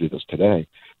people still do this today.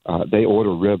 They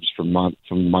order ribs from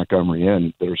Montgomery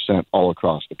Inn that are sent all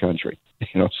across the country.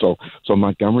 So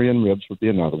Montgomery Inn ribs would be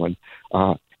another one.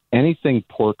 Anything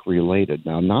pork related.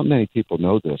 Now, not many people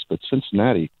know this, but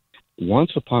Cincinnati,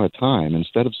 once upon a time,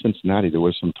 instead of Cincinnati, there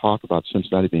was some talk about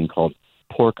Cincinnati being called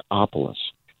Porkopolis,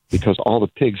 because all the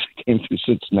pigs came through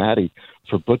Cincinnati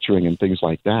for butchering and things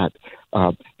like that.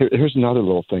 Here's another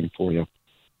little thing for you.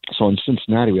 So in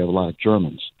Cincinnati, we have a lot of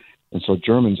Germans. And so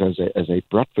Germans, as a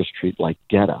breakfast treat like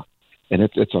Geta, and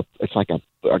it's like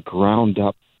a ground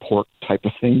up pork type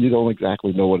of thing. You don't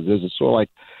exactly know what it is. It's sort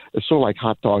of like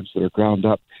hot dogs that are ground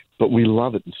up, but we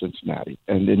love it in Cincinnati.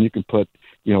 And then you can put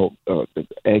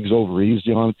eggs over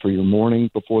easy on it for your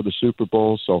morning before the Super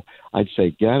Bowl. So I'd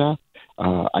say Geta,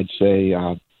 I'd say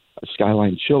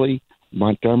Skyline Chili,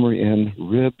 Montgomery Inn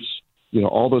ribs,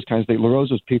 all those kinds of things. La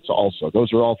Rosa's Pizza also.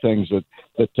 Those are all things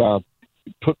that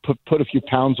put a few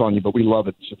pounds on you, but we love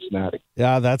it in Cincinnati.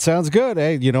 Yeah, that sounds good.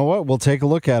 Hey, you know what? We'll take a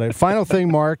look at it. Final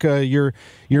thing, Mark, your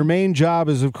main job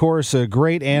is, of course, a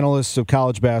great analyst of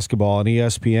college basketball on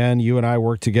ESPN. You and I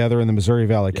worked together in the Missouri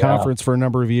Valley Conference for a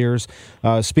number of years.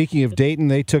 Speaking of Dayton,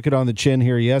 they took it on the chin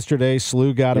here yesterday.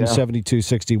 SLU got them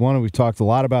 72-61, and we've talked a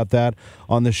lot about that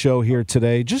on the show here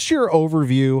today. Just your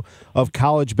overview of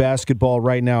college basketball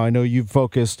right now. I know you've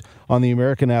focused on the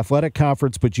American Athletic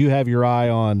Conference, but you have your eye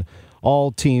on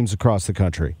all teams across the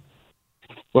country.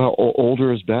 Well,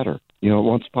 older is better.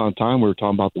 Once upon a time we were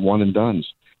talking about the one and dones.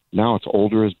 Now it's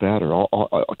older is better.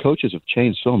 Coaches have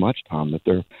changed so much, Tom,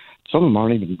 that some of them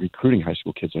aren't even recruiting high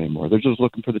school kids anymore. They're just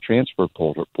looking for the transfer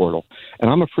portal. And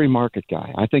I'm a free market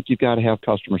guy. I think you've got to have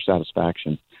customer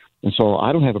satisfaction. And so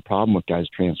I don't have a problem with guys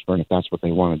transferring if that's what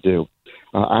they want to do.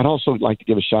 I'd also like to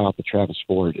give a shout out to Travis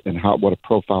Ford and what a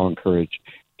profile and courage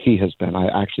he has been. I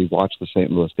actually watched the St.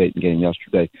 Louis Dayton game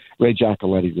yesterday. Ray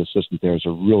Giacoletti, the assistant there, is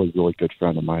a really, really good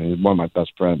friend of mine and one of my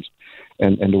best friends.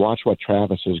 And to watch what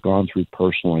Travis has gone through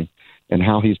personally and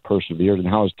how he's persevered and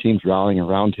how his team's rallying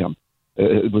around him,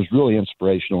 it was really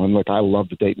inspirational. And look, I love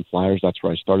the Dayton Flyers. That's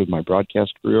where I started my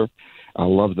broadcast career. I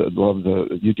love the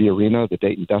UD Arena, the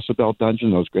Dayton Decibel Dungeon,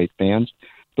 those great fans.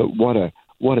 But what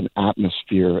an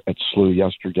atmosphere at SLU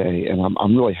yesterday, and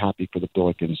I'm really happy for the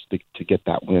Billikens to get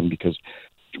that win, because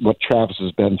what Travis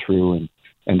has been through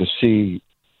and to see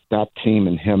that team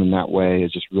and him in that way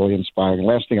is just really inspiring.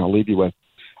 Last thing I'll leave you with,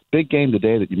 big game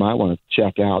today that you might want to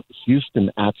check out, Houston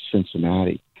at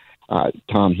Cincinnati.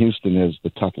 Tom, Houston is the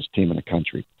toughest team in the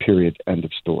country, period, end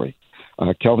of story.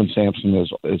 Kelvin Sampson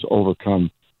has overcome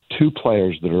two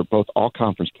players that are both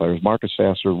all-conference players. Marcus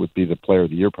Sasser would be the player of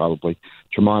the year probably.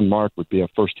 Tremont Mark would be a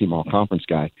first-team all-conference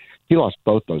guy. He lost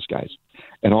both those guys.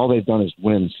 And all they've done is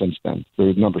win since then.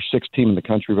 They're the number 6 team in the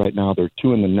country right now. They're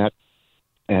 2 in the net.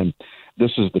 And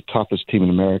this is the toughest team in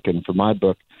America. And for my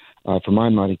book, for my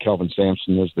money, Kelvin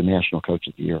Sampson is the National Coach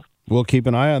of the Year. We'll keep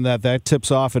an eye on that. That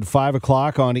tips off at 5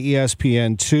 o'clock on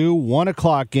ESPN2. 1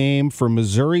 o'clock game for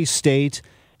Missouri State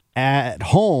at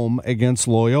home against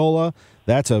Loyola.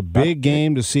 That's a big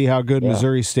game to see how good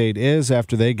Missouri State is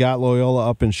after they got Loyola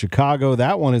up in Chicago.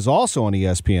 That one is also on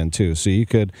ESPN2. So you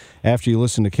could, after you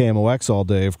listen to KMOX all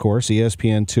day, of course,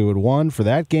 ESPN2 at 1 for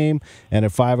that game, and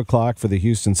at 5 o'clock for the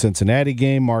Houston-Cincinnati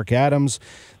game. Mark Adams,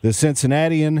 the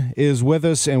Cincinnatian, is with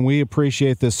us, and we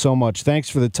appreciate this so much. Thanks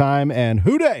for the time, and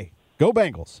hooday! Go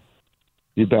Bengals!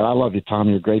 You bet. I love you, Tom.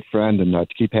 You're a great friend, and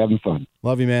keep having fun.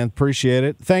 Love you, man. Appreciate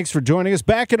it. Thanks for joining us.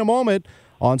 Back in a moment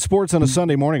on Sports on a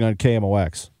Sunday Morning on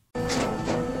KMOX.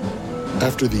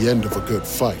 After the end of a good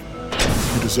fight,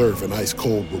 you deserve an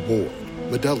ice-cold reward.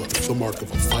 Modelo is the mark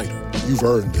of a fighter. You've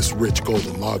earned this rich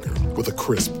golden lager with a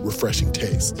crisp, refreshing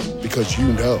taste. Because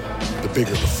you know, the bigger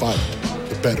the fight,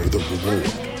 the better the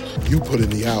reward. You put in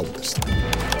the hours,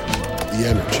 the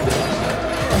energy,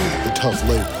 the tough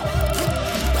labor.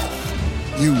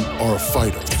 You are a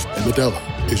fighter, and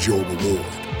Modelo is your reward.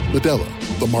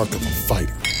 Modelo, the mark of a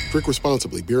fighter. Drink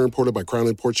responsibly. Beer imported by Crown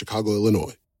Imports, Chicago,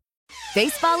 Illinois.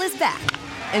 Baseball is back,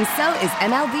 and so is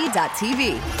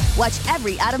MLB.tv. Watch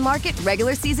every out-of-market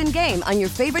regular season game on your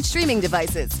favorite streaming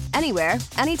devices, anywhere,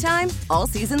 anytime, all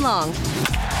season long.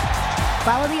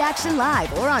 Follow the action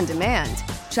live or on demand.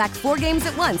 Track 4 games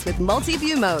at once with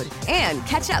multi-view mode and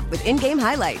catch up with in-game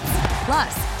highlights.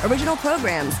 Plus, original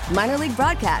programs, minor league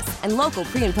broadcasts, and local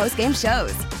pre- and post-game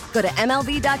shows. Go to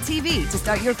MLB.tv to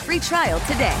start your free trial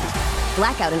today.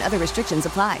 Blackout and other restrictions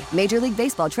apply. Major League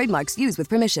Baseball trademarks used with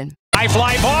permission. High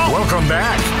fly ball. Welcome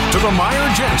back to the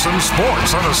Meyer Jensen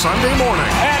Sports on a Sunday morning.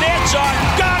 And it's a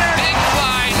gunner. Big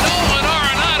fly, Nolan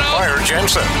Arenado. Meyer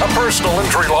Jensen, a personal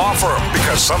injury law firm,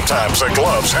 because sometimes the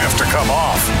gloves have to come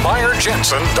off.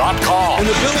 MeyerJensen.com. And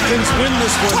the Billikens win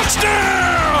this one.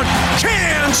 Touchdown,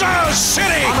 Kansas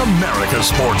City. On America's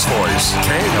Sports Voice,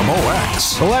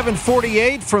 KMOX.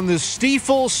 11:48 from the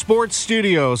Stiefel Sports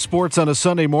Studio. Sports on a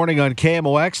Sunday morning on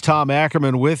KMOX. Tom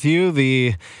Ackerman with you.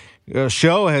 The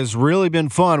show has really been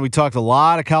fun. We talked a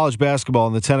lot of college basketball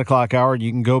in the 10 o'clock hour.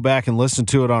 You can go back and listen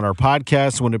to it on our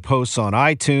podcast when it posts on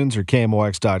iTunes or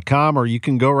KMOX.com, or you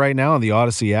can go right now on the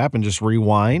Odyssey app and just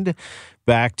rewind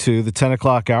back to the 10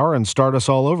 o'clock hour and start us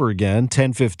all over again.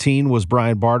 10:15 was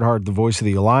Brian Barnhart, the voice of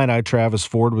the Illini. Travis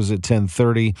Ford was at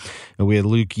 10:30. And we had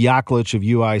Luke Yaklich of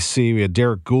UIC. We had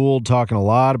Derek Gould talking a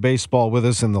lot of baseball with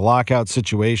us in the lockout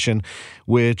situation,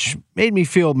 which made me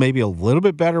feel maybe a little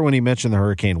bit better when he mentioned the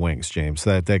hurricane wings, James.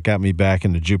 That got me back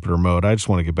into Jupiter mode. I just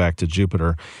want to get back to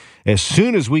Jupiter as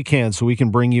soon as we can so we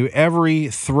can bring you every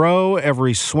throw,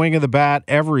 every swing of the bat,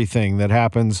 everything that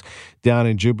happens down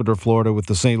in Jupiter, Florida with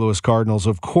the St. Louis Cardinals,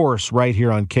 of course, right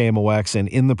here on KMOX and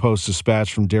in the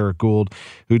Post-Dispatch from Derek Gould,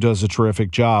 who does a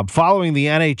terrific job. Following the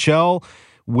NHL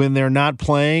when they're not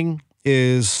playing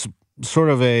is sort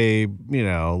of a,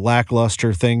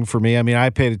 lackluster thing for me. I mean,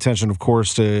 I paid attention, of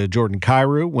course, to Jordan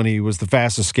Kyrou when he was the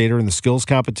fastest skater in the skills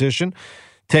competition.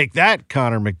 Take that,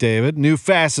 Connor McDavid. New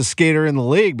fastest skater in the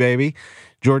league, baby.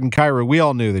 Jordan Kyrou, we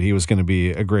all knew that he was going to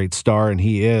be a great star, and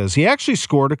he is. He actually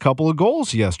scored a couple of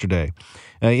goals yesterday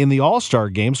in the All-Star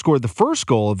game, scored the first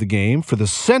goal of the game for the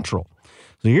Central.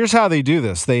 So here's how they do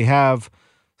this. They have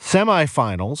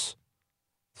semifinals.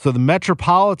 So the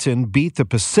Metropolitan beat the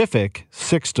Pacific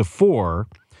 6-4.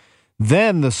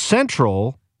 Then the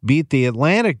Central beat the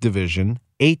Atlantic Division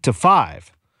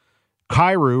 8-5.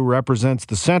 Kyrou represents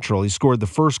the Central. He scored the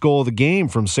first goal of the game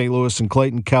from St. Louis and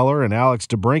Clayton Keller and Alex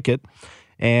DeBrincat,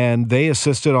 and they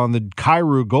assisted on the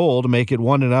Kyrou goal to make it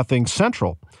 1-0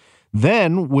 Central.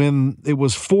 Then, when it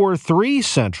was 4-3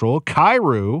 Central,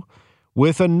 Kyrou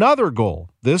with another goal.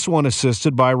 This one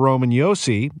assisted by Roman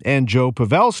Josi and Joe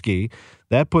Pavelski.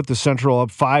 That put the Central up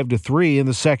 5-3 in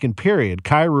the second period.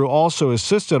 Kyrou also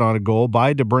assisted on a goal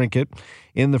by DeBrincat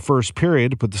in the first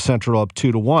period to put the Central up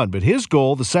 2-1. But his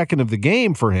goal, the second of the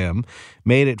game for him,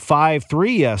 made it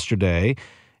 5-3 yesterday.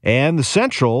 And the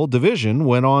Central Division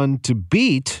went on to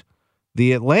beat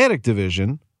the Atlantic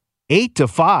Division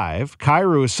 8-5.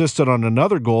 Kyrou assisted on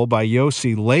another goal by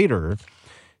Josi later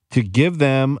to give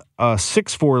them a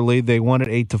 6-4 lead. They won it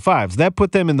 8-5. So that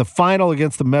put them in the final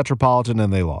against the Metropolitan,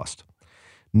 and they lost.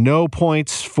 No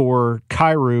points for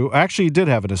Kyrou. Actually, he did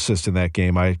have an assist in that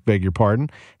game. I beg your pardon.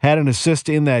 Had an assist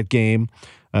in that game.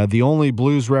 The only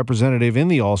Blues representative in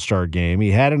the All-Star game.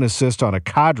 He had an assist on a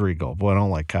Kadri goal. Boy, I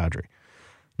don't like Kadri.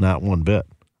 Not one bit.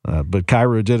 But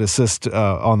Kyrou did assist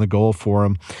on the goal for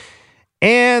him.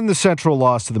 And the Central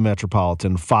lost to the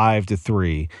Metropolitan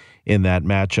 5-3 in that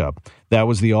matchup. That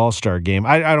was the All-Star game.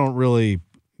 I don't really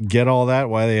get all that,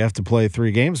 why they have to play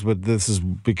 3 games, but this is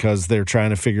because they're trying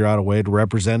to figure out a way to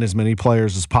represent as many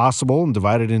players as possible and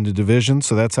divide it into divisions,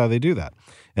 so that's how they do that.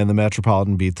 And the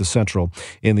Metropolitan beat the Central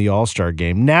in the All-Star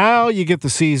game. Now you get the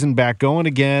season back going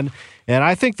again, and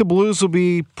I think the Blues will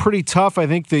be pretty tough. I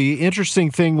think the interesting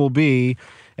thing will be,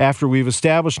 after we've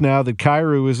established now that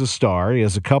Kyrou is a star, he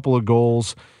has a couple of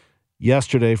goals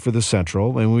yesterday for the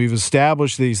Central, and we've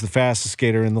established that he's the fastest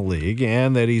skater in the league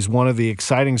and that he's one of the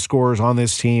exciting scorers on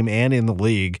this team and in the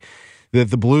league,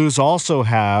 that the Blues also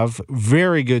have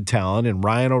very good talent in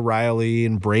Ryan O'Reilly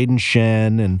and Braden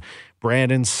Shen and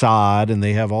Brandon Saad, and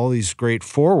they have all these great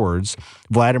forwards.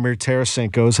 Vladimir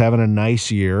Tarasenko's having a nice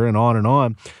year, and on and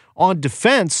on. On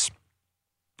defense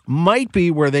might be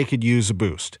where they could use a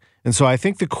boost. And so I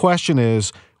think the question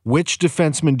is, which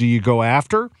defenseman do you go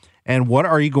after? And what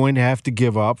are you going to have to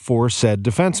give up for said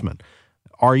defenseman?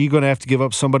 Are you going to have to give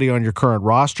up somebody on your current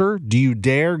roster? Do you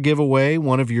dare give away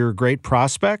one of your great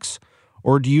prospects?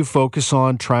 Or do you focus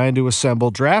on trying to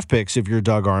assemble draft picks if you're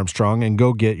Doug Armstrong and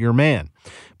go get your man?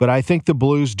 But I think the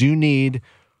Blues do need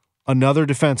another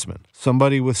defenseman,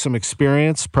 somebody with some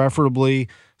experience, preferably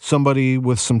somebody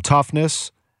with some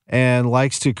toughness and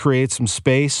likes to create some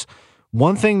space.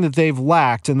 One thing that they've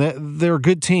lacked, and they're a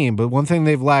good team, but one thing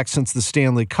they've lacked since the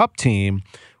Stanley Cup team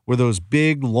were those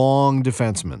big, long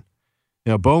defensemen.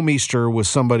 Bouwmeester was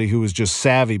somebody who was just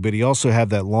savvy, but he also had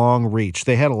that long reach.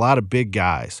 They had a lot of big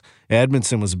guys.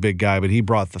 Edmondson was a big guy, but he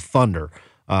brought the thunder.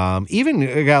 Even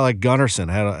a guy like Gunnarsson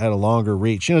had a longer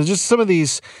reach. Just some of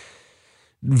these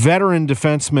veteran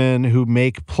defensemen who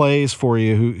make plays for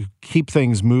you, who keep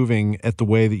things moving at the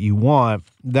way that you want.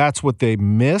 That's what they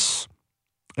miss.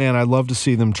 And I'd love to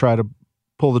see them try to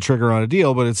pull the trigger on a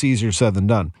deal, but it's easier said than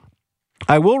done.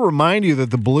 I will remind you that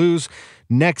the Blues'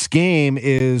 next game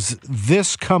is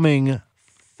this coming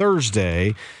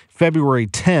Thursday, February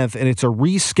 10th, and it's a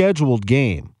rescheduled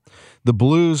game. The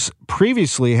Blues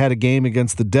previously had a game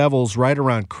against the Devils right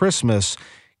around Christmas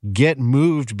get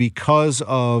moved because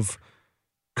of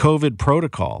COVID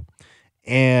protocol,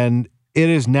 and it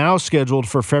is now scheduled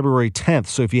for February 10th.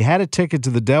 So if you had a ticket to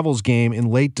the Devils game in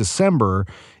late December,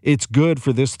 it's good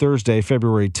for this Thursday,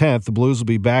 February 10th. The Blues will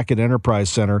be back at Enterprise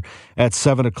Center at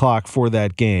 7 o'clock for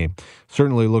that game.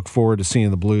 Certainly look forward to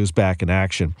seeing the Blues back in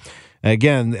action.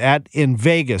 Again, in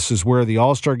Vegas is where the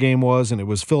All-Star game was, and it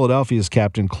was Philadelphia's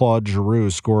captain, Claude Giroux,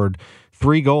 scored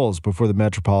 3 goals before the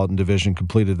Metropolitan Division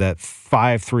completed that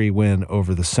 5-3 win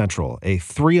over the Central, a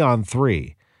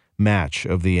 3-on-3 match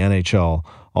of the NHL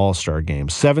All-Star game.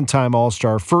 7-time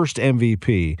All-Star, first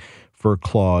MVP for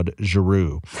Claude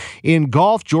Giroux. In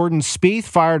golf, Jordan Spieth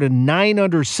fired a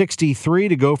 9-under 63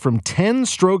 to go from 10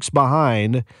 strokes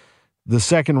behind the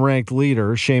second-ranked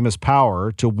leader, Seamus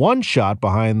Power, to 1 shot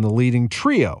behind the leading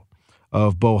trio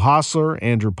of Beau Hossler,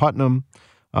 Andrew Putnam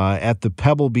at the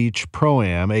Pebble Beach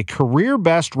Pro-Am. A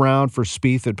career-best round for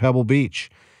Spieth at Pebble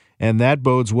Beach, and that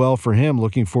bodes well for him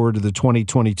looking forward to the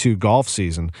 2022 golf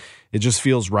season. It just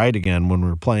feels right again when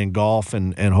we're playing golf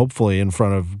and hopefully in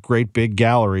front of great big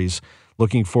galleries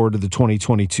looking forward to the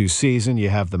 2022 season. You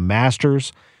have the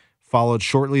Masters, followed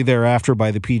shortly thereafter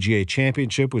by the PGA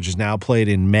Championship, which is now played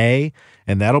in May,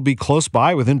 and that'll be close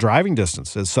by within driving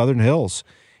distance at Southern Hills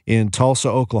in Tulsa,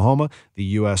 Oklahoma. The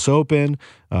U.S. Open,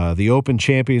 the Open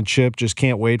Championship, just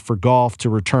can't wait for golf to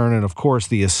return, and of course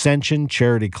the Ascension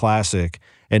Charity Classic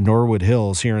at Norwood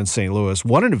Hills here in St. Louis.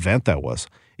 What an event that was.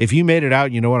 If you made it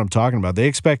out, you know what I'm talking about. They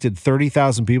expected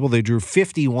 30,000 people. They drew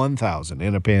 51,000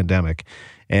 in a pandemic,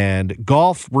 and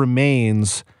golf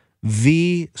remains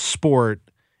the sport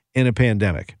in a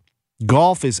pandemic.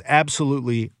 Golf is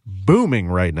absolutely booming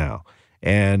right now,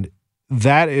 and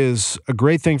that is a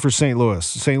great thing for St. Louis.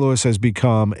 St. Louis has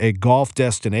become a golf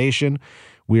destination.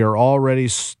 We are already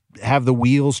have the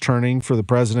wheels turning for the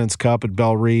President's Cup at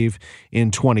Belle Reve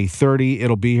in 2030.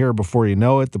 It'll be here before you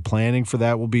know it. The planning for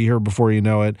that will be here before you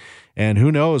know it, and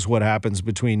who knows what happens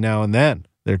between now and then.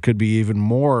 There could be even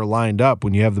more lined up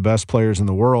when you have the best players in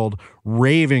the world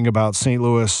raving about St.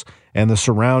 Louis and the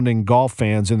surrounding golf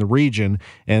fans in the region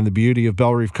and the beauty of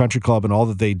Belle Reve Country Club and all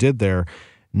that they did there.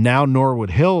 Now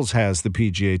Norwood Hills has the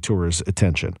PGA Tour's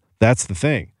attention. That's the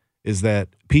thing, is that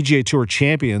PGA Tour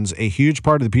champions a huge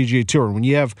part of the PGA Tour. When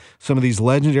you have some of these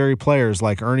legendary players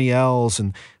like Ernie Els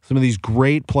and some of these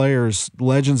great players,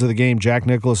 legends of the game, Jack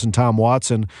Nicklaus and Tom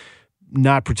Watson,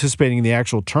 not participating in the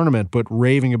actual tournament, but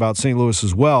raving about St. Louis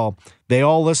as well, they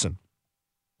all listen.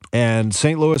 And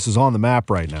St. Louis is on the map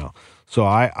right now. So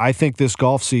I think this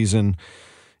golf season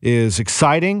is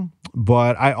exciting,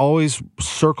 but I always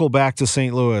circle back to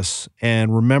St. Louis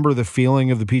and remember the feeling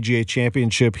of the PGA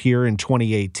Championship here in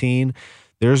 2018.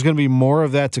 There's going to be more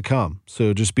of that to come,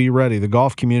 so just be ready. The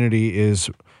golf community is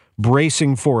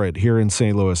bracing for it here in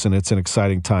St. Louis, and it's an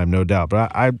exciting time, no doubt.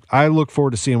 But I look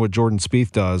forward to seeing what Jordan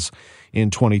Spieth does in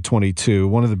 2022.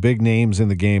 One of the big names in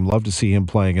the game. Love to see him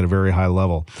playing at a very high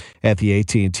level at the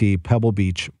AT&T Pebble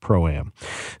Beach Pro-Am.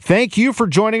 Thank you for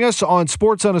joining us on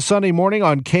Sports on a Sunday Morning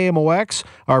on KMOX.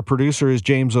 Our producer is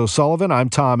James O'Sullivan. I'm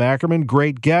Tom Ackerman.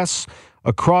 Great guests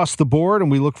across the board, and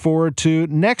we look forward to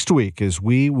next week as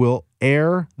we will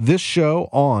air this show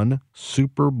on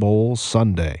Super Bowl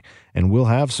Sunday, and we'll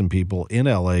have some people in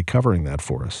LA covering that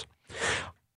for us.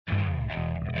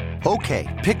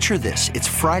 Okay, picture this. It's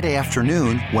Friday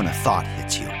afternoon when a thought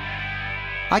hits you.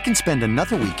 I can spend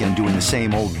another weekend doing the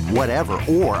same old whatever,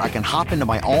 or I can hop into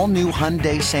my all-new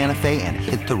Hyundai Santa Fe and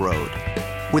hit the road.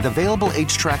 With available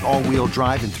H-Track all-wheel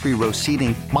drive and 3-row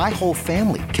seating, my whole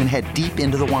family can head deep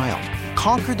into the wild.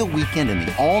 Conquer the weekend in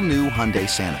the all-new Hyundai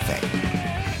Santa Fe.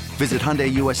 Visit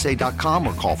HyundaiUSA.com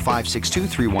or call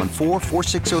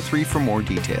 562-314-4603 for more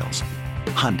details.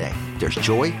 Hyundai, there's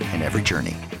joy in every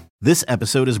journey. This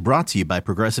episode is brought to you by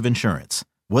Progressive Insurance.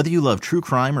 Whether you love true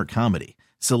crime or comedy,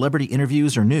 celebrity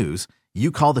interviews or news, you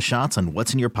call the shots on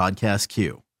what's in your podcast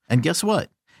queue. And guess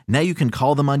what? Now you can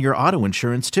call them on your auto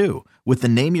insurance too with the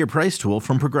Name Your Price tool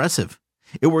from Progressive.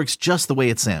 It works just the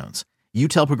way it sounds. You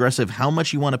tell Progressive how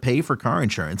much you want to pay for car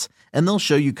insurance, and they'll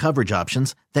show you coverage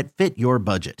options that fit your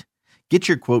budget. Get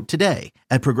your quote today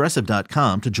at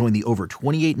Progressive.com to join the over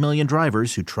 28 million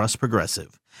drivers who trust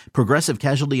Progressive. Progressive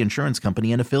Casualty Insurance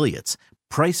Company and Affiliates.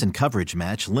 Price and coverage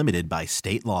match limited by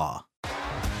state law.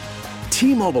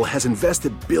 T-Mobile has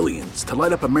invested billions to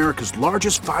light up America's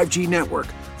largest 5G network,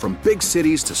 from big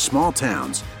cities to small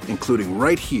towns, including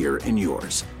right here in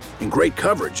yours. And great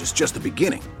coverage is just the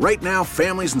beginning. Right now,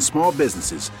 families and small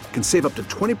businesses can save up to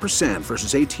 20%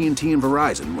 versus AT&T and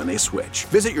Verizon when they switch.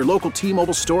 Visit your local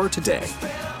T-Mobile store today.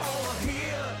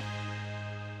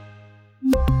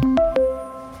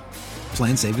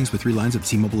 Plan savings with 3 lines of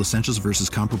T-Mobile Essentials versus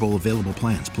comparable available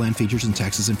plans. Plan features and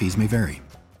taxes and fees may vary.